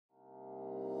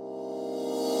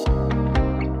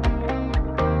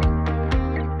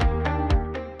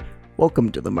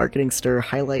Welcome to the Marketing Stir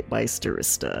Highlight by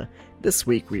Stirista. This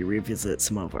week we revisit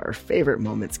some of our favorite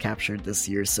moments captured this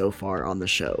year so far on the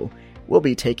show. We'll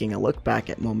be taking a look back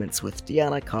at moments with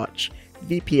Deanna Kotch,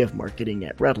 VP of Marketing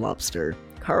at Red Lobster,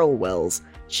 Karl Wells,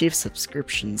 Chief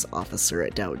Subscriptions Officer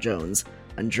at Dow Jones,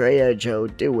 Andrea Jo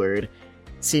DeWerd,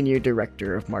 Senior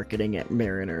Director of Marketing at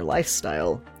Mariner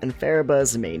Lifestyle, and Fariba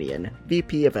Zamaniyan,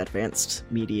 VP of Advanced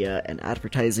Media and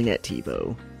Advertising at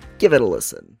TiVo. Give it a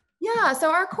listen. Yeah,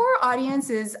 so our core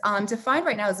audience is defined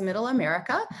right now as Middle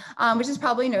America, which is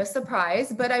probably no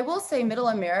surprise, but I will say Middle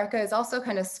America is also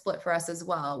kind of split for us as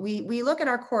well. We look at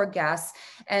our core guests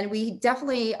and we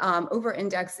definitely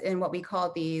over-index in what we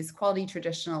call these quality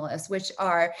traditionalists, which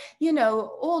are,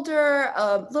 older,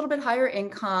 a little bit higher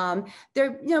income.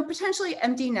 They're, potentially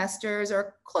empty nesters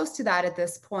or close to that at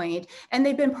this point, and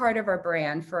they've been part of our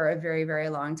brand for a very, very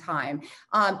long time.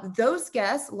 Those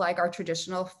guests like our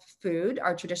traditional food,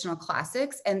 our traditional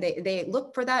classics, and they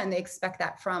look for that and they expect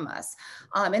that from us.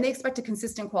 And they expect a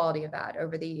consistent quality of that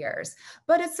over the years.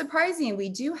 But it's surprising, we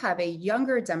do have a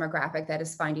younger demographic that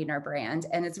is finding our brand.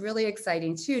 And it's really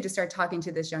exciting too, to start talking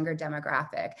to this younger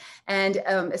demographic. And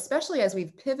especially as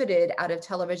we've pivoted out of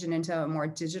television into a more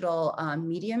digital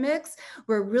media mix,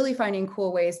 we're really finding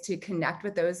cool ways to connect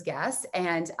with those guests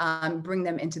and bring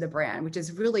them into the brand, which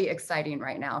is really exciting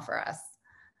right now for us.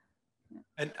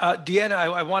 And Deanna,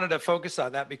 I wanted to focus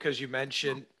on that because you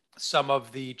mentioned some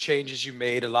of the changes you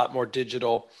made, a lot more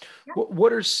digital. Yeah.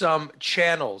 What are some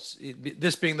channels?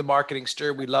 This being the Marketing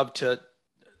Stir, we love to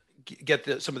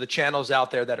get some of the channels out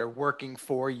there that are working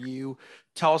for you.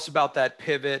 Tell us about that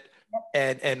pivot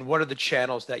and what are the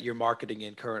channels that you're marketing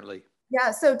in currently?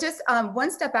 Yeah, so just one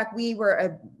step back, we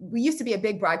used to be a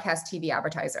big broadcast TV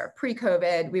advertiser.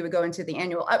 Pre-COVID, we would go into the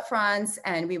annual upfronts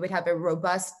and we would have a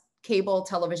robust cable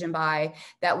television buy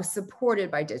that was supported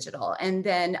by digital. And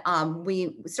then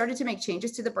we started to make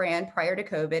changes to the brand prior to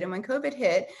COVID. And when COVID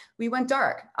hit, we went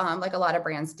dark, like a lot of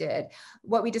brands did.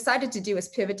 What we decided to do is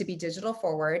pivot to be digital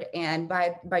forward. And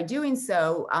by doing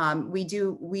so,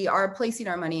 we are placing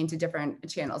our money into different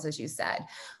channels, as you said.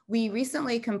 We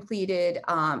recently completed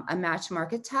a match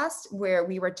market test where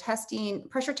we were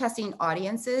pressure testing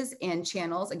audiences and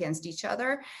channels against each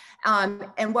other.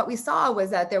 And what we saw was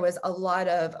that there was a lot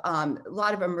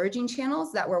of emerging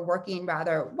channels that were working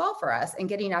rather well for us and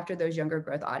getting after those younger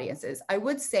growth audiences. I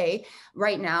would say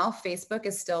right now, Facebook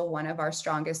is still one of our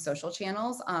strongest social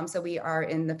channels. So we are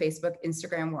in the Facebook,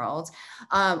 Instagram world.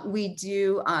 We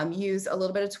do use a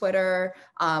little bit of Twitter.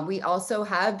 We also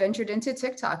have ventured into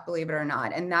TikTok, believe it or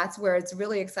not. And that's where it's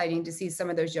really exciting to see some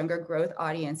of those younger growth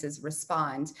audiences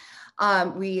respond.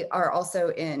 We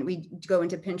go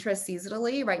into Pinterest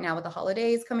seasonally right now with the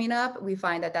holidays coming up. We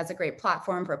find that that's a great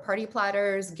platform for party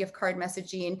platters, gift card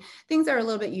messaging, things that are a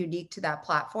little bit unique to that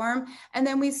platform. And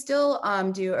then we still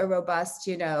do a robust,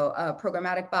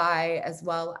 programmatic buy as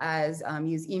well as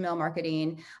use email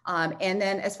marketing. And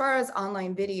then as far as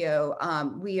online video,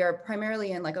 we are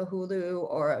primarily in like a Hulu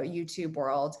or a YouTube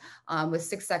world with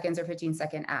 6 seconds or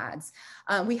 15-second ads.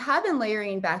 We have been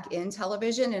layering back in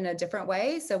television in a different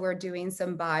way. So we're doing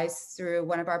some buys through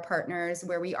one of our partners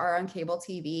where we are on cable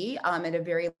TV in a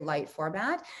very light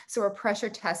format. So we're pressure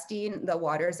testing the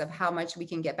waters of how much we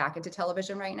can get back into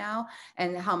television right now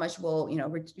and how much will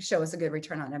show us a good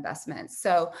return on investment.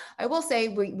 So I will say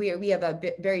we have a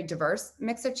very diverse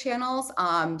mix of channels.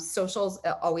 Social's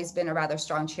always been a rather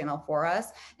strong channel for us.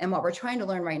 And what we're trying to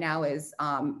learn right now is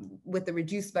with the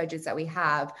reduced budgets that we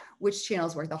have, which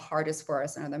channels work the hardest for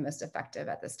us and are the most effective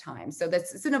at this time. So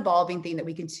it's an evolving thing that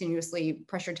we continuously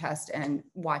pressure test and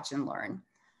watch and learn.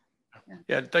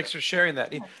 Yeah, thanks for sharing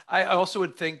that. I also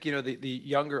would think, the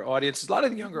younger audiences, a lot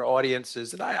of the younger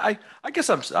audiences, and I guess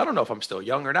I don't know if I'm still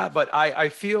young or not, but I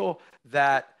feel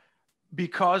that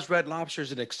because Red Lobster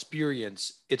is an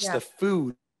experience, it's the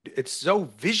food. It's so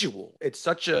visual. It's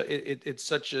such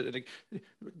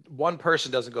one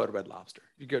person doesn't go to Red Lobster.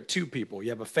 You go two people, you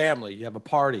have a family, you have a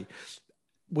party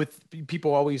with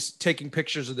people always taking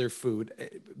pictures of their food,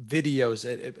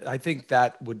 videos. I think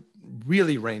that would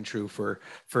really reign true for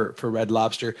Red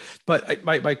Lobster. But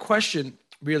my question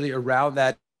really around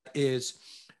that is,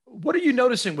 what are you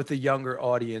noticing with the younger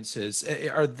audiences?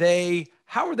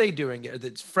 How are they doing it?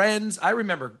 It's friends. I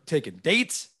remember taking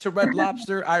dates to Red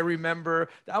Lobster. I remember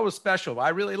that was special. I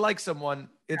really like someone.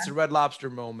 It's a Red Lobster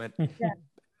moment. Yeah.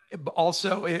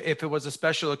 Also, if it was a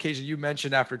special occasion, you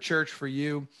mentioned after church for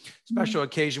you, special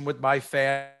occasion with my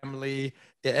family.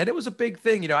 And it was a big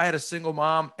thing. I had a single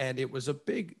mom and it was a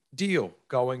big deal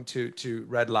going to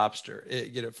Red Lobster,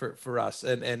 for us.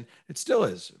 And it still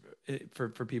is for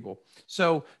people.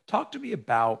 So talk to me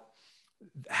about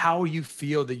how you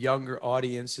feel the younger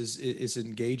audience is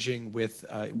engaging with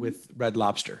Red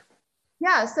Lobster.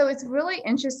 Yeah, so it's really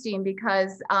interesting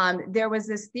because there was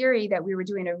this theory that we were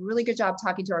doing a really good job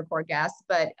talking to our core guests,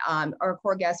 but our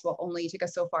core guests will only take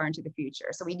us so far into the future.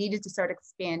 So we needed to start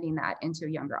expanding that into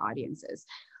younger audiences.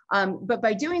 But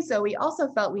by doing so, we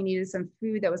also felt we needed some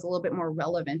food that was a little bit more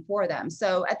relevant for them.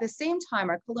 So at the same time,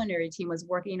 our culinary team was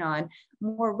working on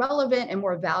more relevant and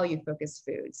more value-focused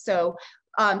foods. So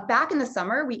back in the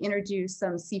summer, we introduced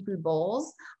some seafood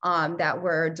bowls that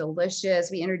were delicious.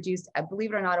 We introduced,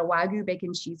 believe it or not, a Wagyu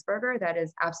bacon cheeseburger that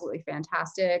is absolutely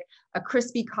fantastic, a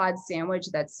crispy cod sandwich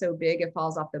that's so big it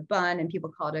falls off the bun, and people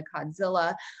call it a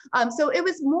Codzilla. So it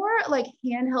was more like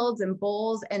handhelds and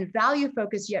bowls and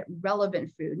value-focused yet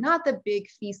relevant food, not the big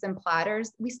feasts and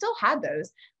platters. We still had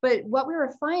those, but what we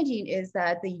were finding is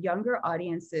that the younger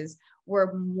audiences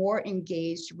were more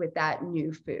engaged with that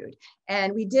new food.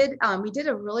 And we did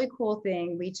a really cool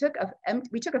thing. We took a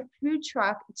food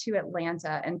truck to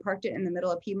Atlanta and parked it in the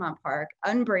middle of Piedmont Park,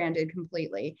 unbranded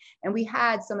completely. And we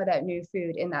had some of that new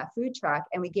food in that food truck,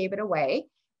 and we gave it away.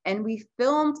 And we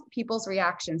filmed people's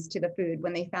reactions to the food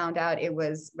when they found out it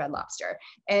was Red Lobster.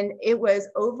 And it was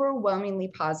overwhelmingly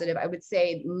positive. I would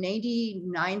say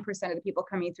 99% of the people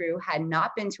coming through had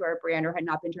not been to our brand or had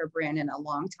not been to our brand in a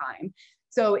long time.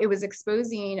 So it was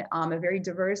exposing a very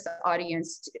diverse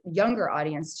audience, younger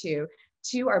audience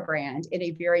to our brand in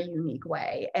a very unique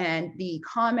way. And the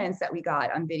comments that we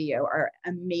got on video are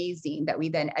amazing, that we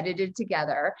then edited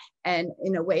together. And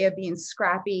in a way of being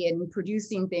scrappy and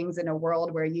producing things in a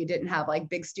world where you didn't have like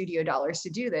big studio dollars to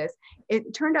do this,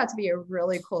 it turned out to be a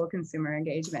really cool consumer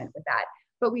engagement with that.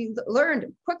 But we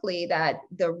learned quickly that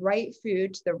the right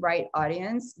food to the right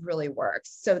audience really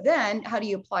works. So then how do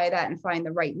you apply that and find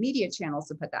the right media channels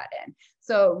to put that in?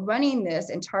 So running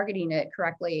this and targeting it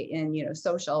correctly in,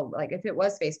 social, like if it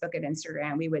was Facebook and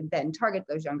Instagram, we would then target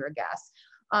those younger guests.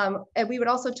 And we would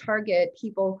also target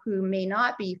people who may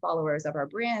not be followers of our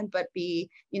brand, but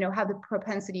have the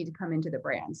propensity to come into the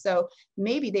brand. So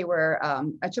maybe they were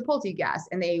a Chipotle guest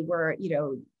and they were,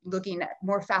 looking at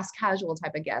more fast casual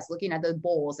type of guests, looking at the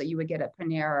bowls that you would get at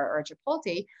Panera or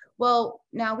Chipotle. Well,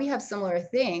 now we have similar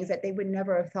things that they would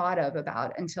never have thought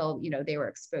about until, they were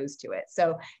exposed to it.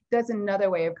 So that's another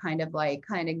way of kind of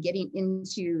getting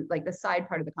into like the side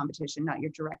part of the competition, not your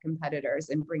direct competitors,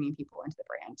 and bringing people into the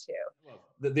brand too.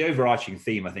 Well, the overarching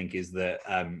theme, I think, is that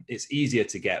it's easier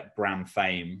to get brand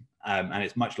fame and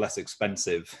it's much less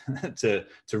expensive to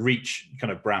reach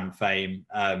kind of brand fame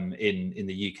in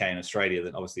the UK and Australia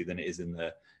than it is in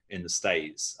the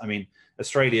States. I mean,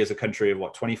 Australia is a country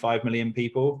of 25 million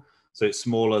people. So it's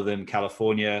smaller than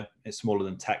California. It's smaller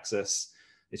than Texas.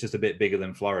 It's just a bit bigger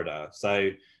than Florida.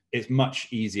 So it's much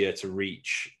easier to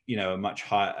reach,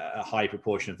 a high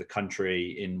proportion of the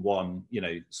country in one,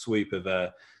 swoop of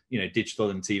a,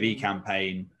 digital and TV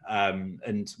campaign,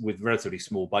 and with relatively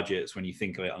small budgets when you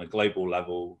think of it on a global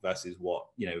level versus what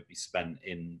would be spent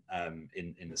in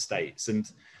the States.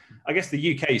 And I guess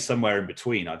the UK is somewhere in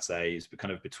between. I'd say is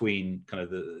kind of between kind of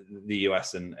the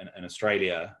US and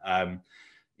Australia.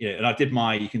 And I did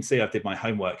my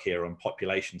homework here on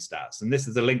population stats, and this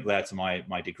is a link there to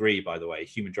my degree, by the way.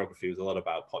 Human geography was a lot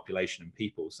about population and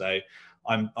people. So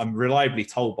I'm reliably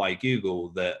told by Google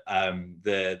that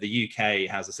the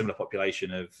UK has a similar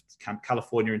population of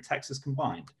California and Texas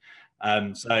combined.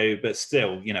 But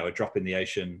still, a drop in the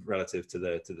ocean relative to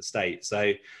the States.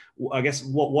 So I guess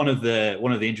one of the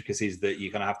intricacies that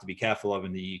you kind of have to be careful of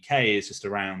in the UK is just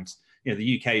around,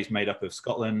 the UK is made up of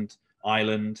Scotland,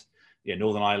 Ireland,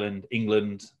 Northern Ireland,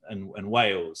 England, and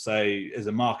Wales. So as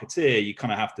a marketeer, you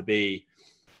kind of have to be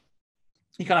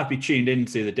tuned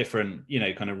into the different,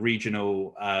 kind of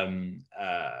regional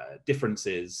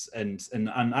differences, and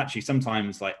actually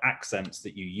sometimes like accents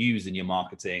that you use in your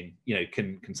marketing,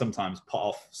 can sometimes put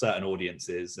off certain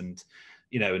audiences and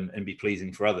be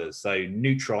pleasing for others. So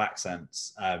neutral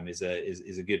accents is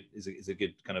a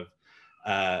good kind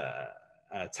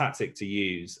of tactic to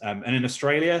use. And in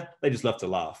Australia, they just love to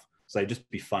laugh. So just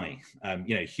be funny.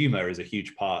 Humor is a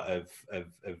huge part of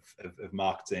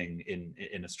marketing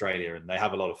in Australia, and they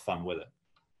have a lot of fun with it.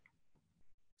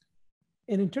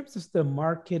 And in terms of the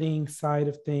marketing side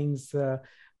of things,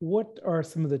 what are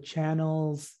some of the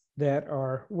channels that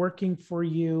are working for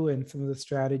you and some of the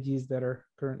strategies that are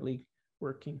currently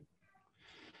working?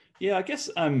 Yeah, I guess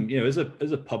as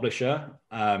a publisher,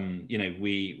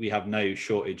 we have no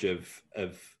shortage of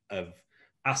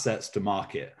assets to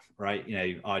market, right?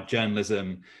 Our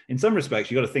journalism, in some respects,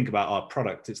 you got to think about our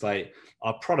product. It's like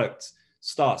our product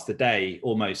starts the day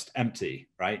almost empty,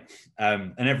 right?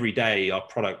 And every day our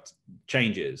product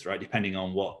changes, right, depending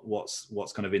on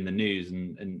what's kind of in the news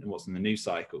and what's in the news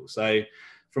cycle. So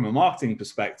from a marketing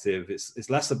perspective, it's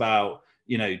less about,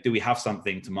 you know, do we have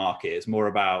something to market? It's more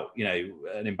about, you know,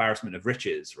 an embarrassment of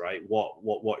riches, right?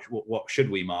 What should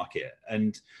we market?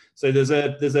 And so there's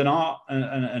an art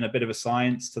and a bit of a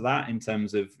science to that in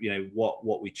terms of, you know,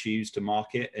 what we choose to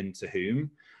market and to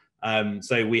whom.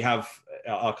 So we have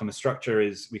our kind of structure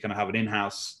is we kind of have an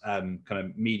in-house kind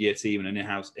of media team and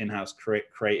an in-house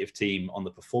creative team on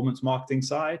the performance marketing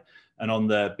side, and on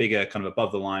the bigger kind of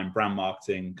above the line brand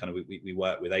marketing kind of we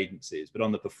work with agencies. But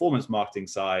on the performance marketing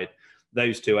side,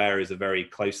 those two areas are very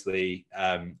closely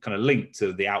kind of linked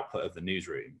to the output of the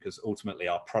newsroom, because ultimately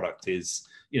our product is,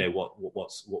 you know,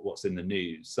 what's in the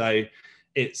news. So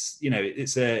it's, you know,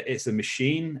 it's a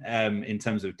machine in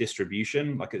terms of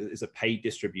distribution, like it's a paid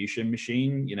distribution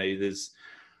machine. You know,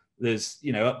 there's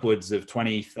you know, upwards of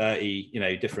 20, 30, you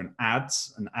know, different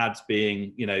ads, and ads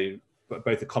being, you know,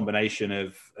 both a combination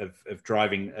of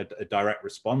driving a direct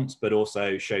response, but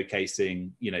also showcasing,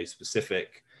 you know,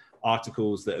 specific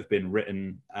articles that have been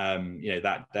written, you know,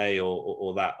 that day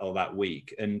or that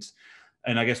week. And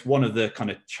I guess one of the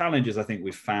kind of challenges I think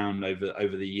we've found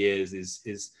over the years is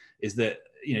that,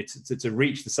 you know, to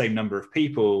reach the same number of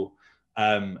people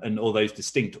and all those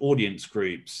distinct audience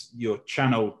groups, your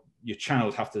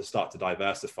channels have to start to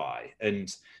diversify.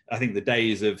 And I think the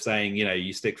days of saying, you know,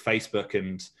 you stick Facebook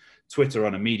and Twitter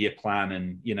on a media plan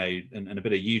and, you know, and a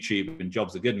bit of YouTube and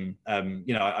jobs are good, and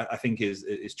you know, I think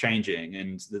is changing,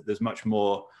 and there's much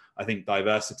more, I think,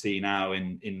 diversity now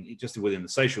in just within the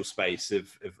social space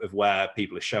of where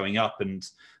people are showing up. And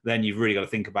then you've really got to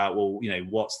think about, well, you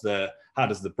know, how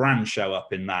does the brand show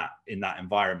up in that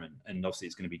environment? And obviously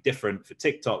it's going to be different for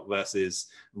TikTok versus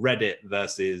Reddit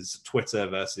versus Twitter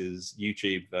versus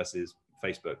YouTube versus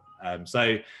Facebook.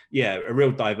 So yeah, a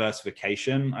real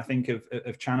diversification, I think,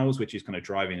 of channels, which is kind of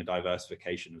driving a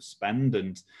diversification of spend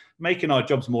and making our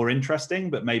jobs more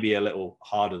interesting, but maybe a little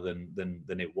harder than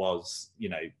it was, you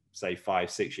know, say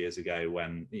 5-6 years ago,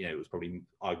 when, you know, it was probably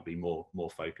arguably more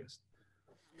focused.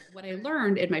 What I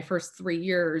learned in my first 3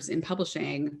 years in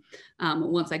publishing,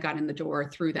 once I got in the door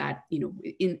through that, you know,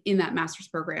 in that master's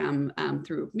program,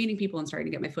 through meeting people and starting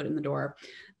to get my foot in the door,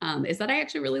 is that I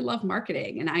actually really love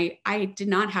marketing. And I did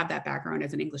not have that background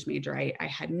as an English major. I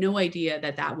had no idea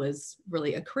that was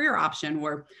really a career option,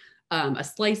 or a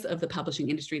slice of the publishing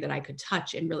industry that I could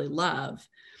touch and really love.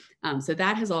 So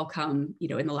that has all come, you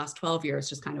know, in the last 12 years,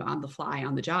 just kind of on the fly,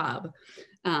 on the job.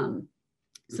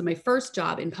 So my first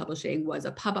job in publishing was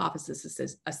a pub office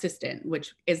assistant,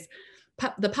 which is,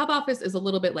 the pub office is a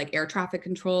little bit like air traffic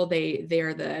control.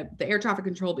 They're the air traffic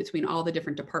control between all the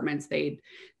different departments. They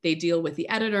deal with the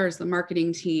editors, the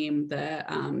marketing team,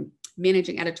 the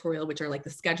managing editorial, which are like the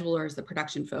schedulers, the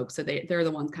production folks. So they're the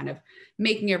ones kind of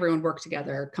making everyone work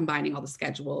together, combining all the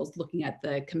schedules, looking at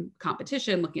the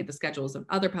competition, looking at the schedules of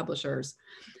other publishers.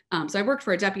 So I worked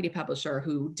for a deputy publisher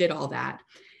who did all that.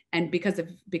 And because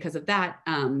of that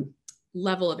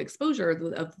level of exposure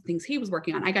of the things he was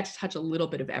working on, I got to touch a little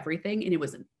bit of everything. And it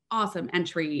was an awesome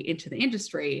entry into the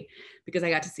industry, because I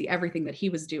got to see everything that he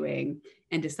was doing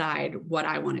and decide what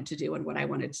I wanted to do and what I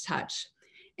wanted to touch.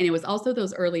 And it was also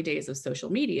those early days of social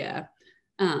media.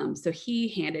 So he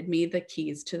handed me the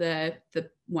keys to the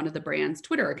one of the brand's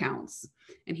Twitter accounts.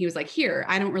 And he was like, here,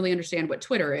 I don't really understand what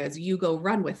Twitter is. You go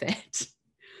run with it.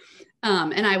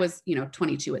 And I was, you know,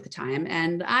 22 at the time,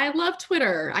 and I love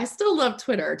Twitter. I still love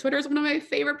Twitter. Twitter is one of my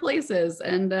favorite places.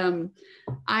 And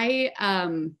I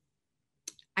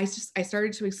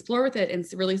started to explore with it and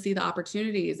really see the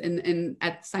opportunities. And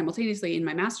simultaneously in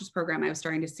my master's program, I was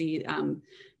starting to see, you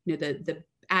know, the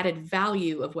added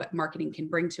value of what marketing can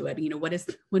bring to it. You know, what is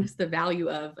the value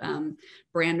of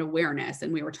brand awareness?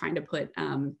 And we were trying to put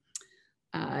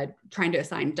trying to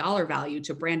assign dollar value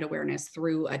to brand awareness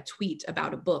through a tweet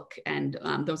about a book. And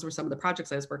those were some of the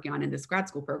projects I was working on in this grad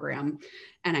school program.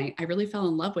 And I really fell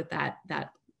in love with that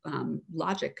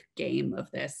logic game of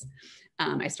this.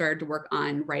 I started to work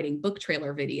on writing book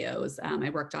trailer videos. I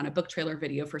worked on a book trailer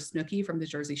video for Snooki from the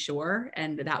Jersey Shore.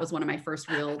 And that was one of my first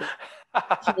real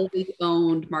wholly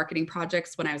owned marketing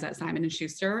projects when I was at Simon &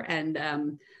 Schuster.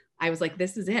 And I was like,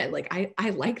 this is it. Like, I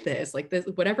like this, like this,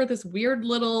 whatever this weird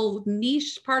little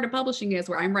niche part of publishing is,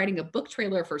 where I'm writing a book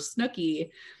trailer for Snooki.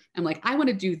 I'm like, I want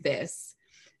to do this.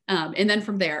 And then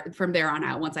from there on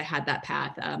out, once I had that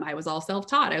path, I was all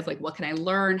self-taught. I was like, what can I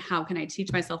learn? How can I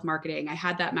teach myself marketing? I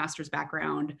had that master's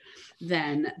background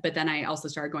then, but then I also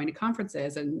started going to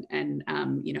conferences and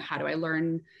you know, how do I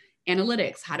learn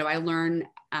analytics. How do I learn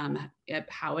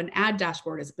how an ad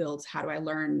dashboard is built? How do I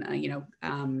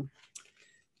learn,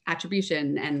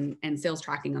 attribution and sales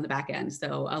tracking on the back end?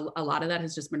 So a lot of that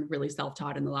has just been really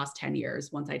self-taught in the last 10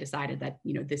 years. Once I decided that,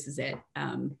 this is it,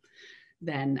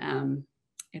 then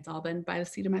it's all been by the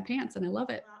seat of my pants, and I love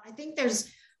it. I think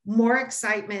there's more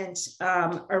excitement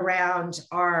around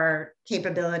our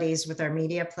capabilities with our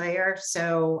media player.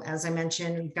 So as I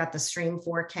mentioned, we've got the Stream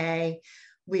 4K,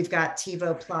 we've got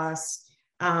TiVo Plus,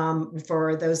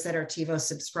 for those that are TiVo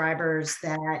subscribers,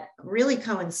 that really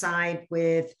coincide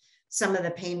with some of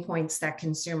the pain points that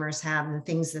consumers have and the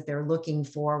things that they're looking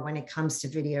for when it comes to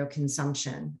video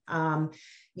consumption.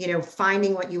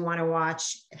 Finding what you want to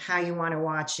watch, how you want to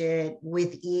watch it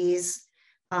with ease.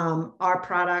 Our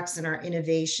products and our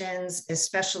innovations,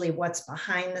 especially what's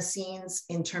behind the scenes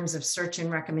in terms of search and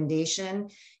recommendation,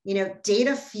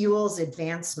 data fuels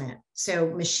advancement.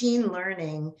 So machine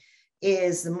learning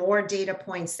is the more data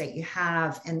points that you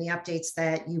have and the updates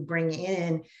that you bring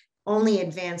in only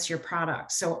advance your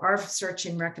product. So our search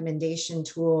and recommendation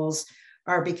tools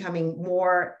are becoming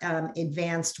more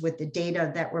advanced with the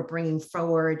data that we're bringing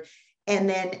forward, and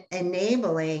then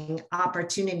enabling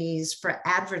opportunities for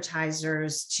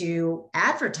advertisers to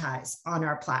advertise on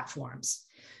our platforms.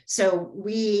 So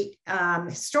we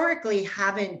historically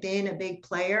haven't been a big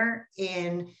player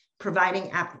in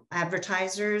providing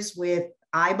advertisers with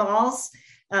eyeballs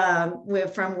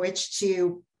from which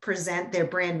to present their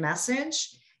brand message.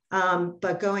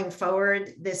 But going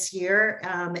forward this year,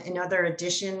 another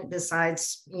addition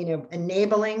besides,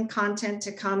 enabling content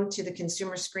to come to the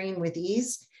consumer screen with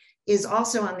ease is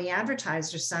also on the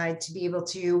advertiser side to be able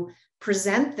to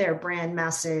present their brand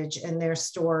message and their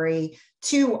story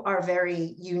to our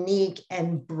very unique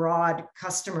and broad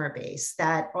customer base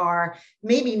that are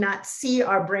maybe not see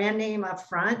our brand name up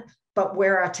front, but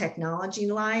where our technology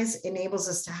lies enables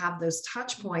us to have those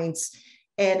touch points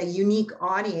and a unique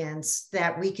audience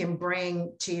that we can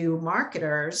bring to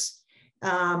marketers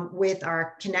with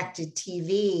our connected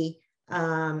TV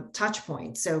touch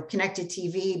points. So connected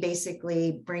TV,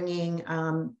 basically bringing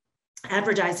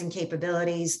advertising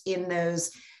capabilities in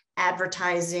those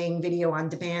advertising video on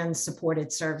demand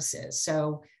supported services.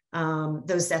 So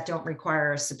those that don't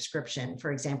require a subscription,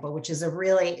 for example, which is a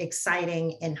really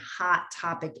exciting and hot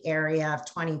topic area of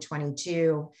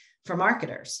 2022 for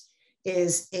marketers,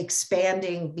 is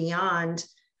expanding beyond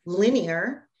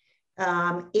linear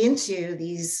into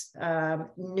these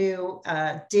new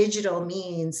digital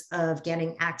means of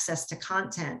getting access to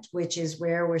content, which is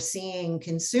where we're seeing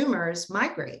consumers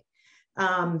migrate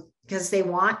because they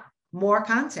want more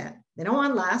content. They don't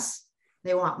want less,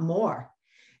 they want more.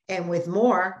 And with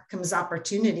more comes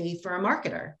opportunity for a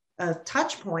marketer of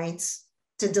touch points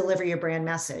to deliver your brand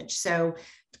message. So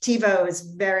TiVo is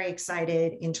very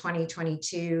excited in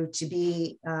 2022 to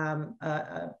be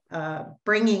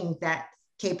bringing that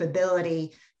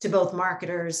capability to both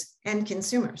marketers and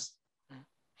consumers.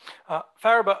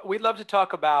 Fariba, we'd love to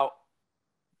talk about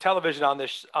television on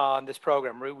this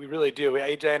program. We really do.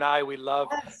 AJ and I, we love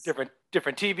different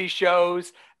TV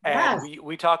shows, and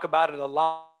we talk about it a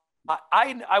lot.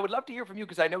 I would love to hear from you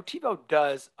because I know TiVo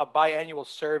does a biannual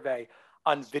survey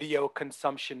on video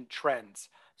consumption trends,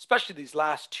 especially these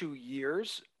last 2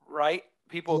 years, right?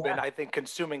 People have been, I think,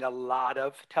 consuming a lot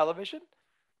of television.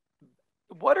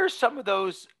 What are some of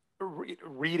those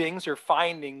readings or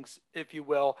findings, if you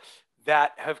will,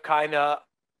 that have kind of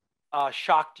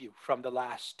shocked you from the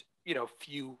last,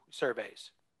 few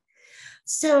surveys?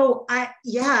 So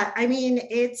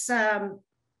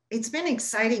it's been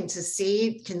exciting to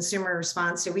see consumer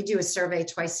response. So we do a survey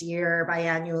twice a year,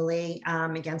 biannually,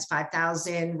 against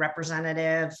 5,000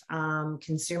 representative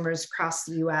consumers across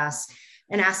the U.S.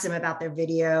 and ask them about their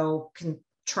video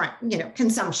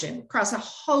consumption across a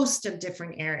host of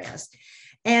different areas.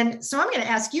 And so I'm going to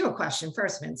ask you a question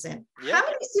first, Vincent. Yeah. How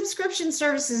many subscription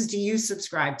services do you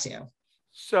subscribe to?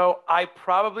 So I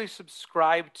probably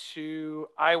subscribe to,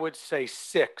 I would say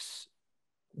 6.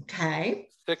 Okay.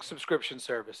 6 subscription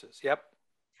services. Yep.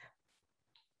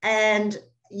 And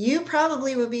you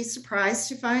probably would be surprised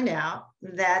to find out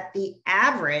that the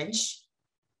average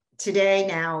today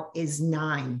now is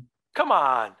 9. Come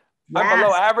on. Yes. I'm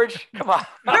below average. Come on.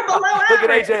 You're below average. Look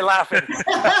at AJ laughing.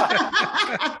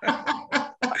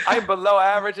 I'm below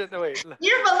average. You're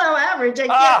below average.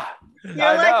 You're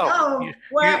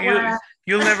like,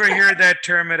 you'll never hear that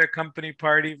term at a company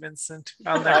party, Vincent.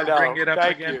 I'll never bring it up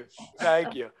again.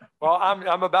 Thank you. Well,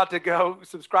 I'm about to go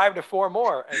subscribe to 4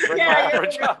 more and bring my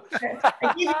average up.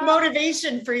 I give you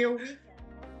motivation for your weekend.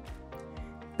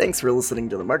 Thanks for listening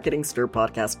to the Marketing Stir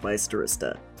podcast by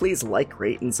Stirista. Please like,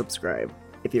 rate, and subscribe.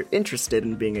 If you're interested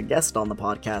in being a guest on the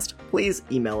podcast, please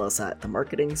email us at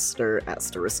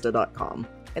themarketingstir@stirista.com.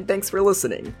 And thanks for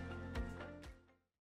listening.